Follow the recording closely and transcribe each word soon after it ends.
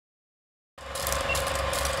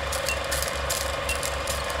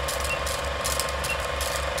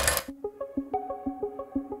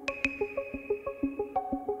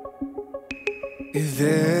If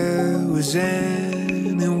there was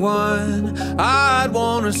anyone I'd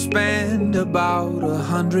wanna spend about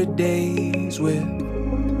 100 days with,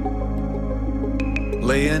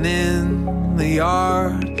 laying in the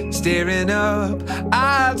yard, staring up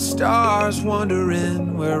at stars,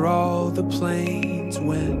 wondering where all the planes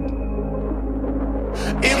went,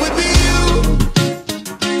 it would be you.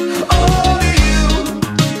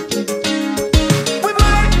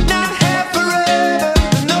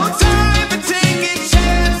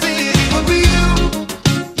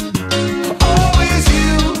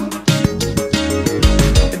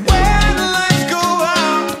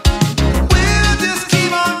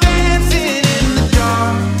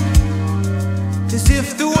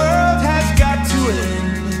 If the world has got to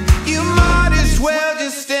end, you might as well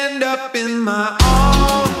just stand up in my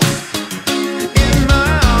arms, in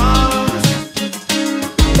my arms.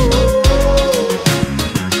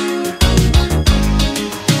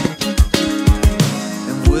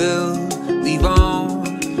 And we'll leave on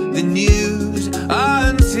the news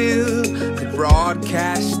until the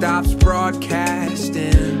broadcast stops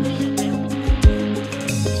broadcasting,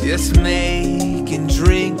 just making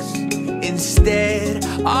drinks instead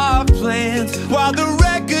of plans while the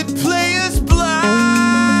record player's blasting.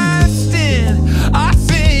 I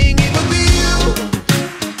sing, it would be you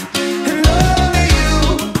and only you.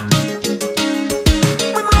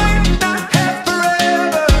 We might not have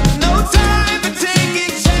forever, no time for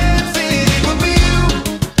taking chances. It would be you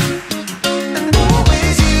and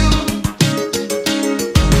always you.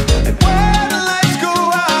 And when the lights go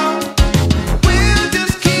out, we'll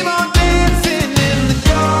just keep on dancing in the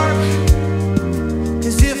dark.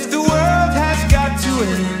 If the world has got to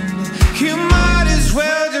end, you might as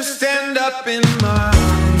well just stand up in my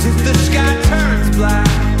arms. If the sky turns black,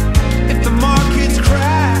 if the markets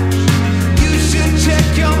crash, you should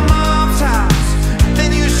check your mom's house,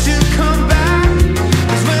 then you should come back.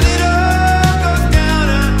 'Cause when it all goes down,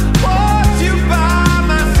 I want you by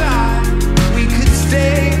my side. We could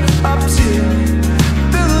stay up till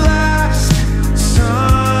the last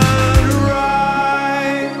sunrise.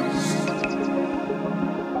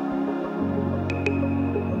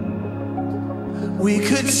 We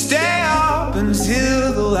could stay up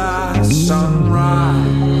until the last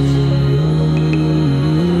sunrise.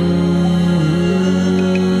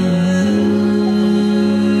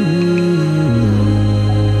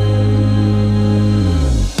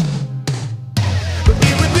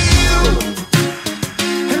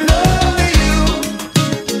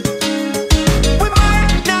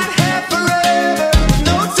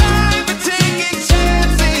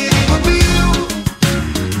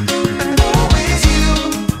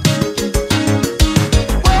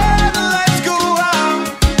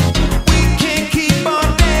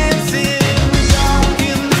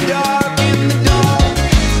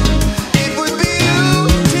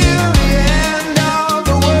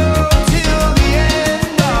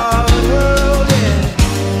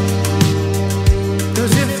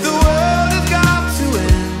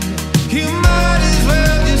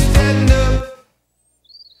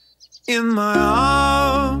 In my arms.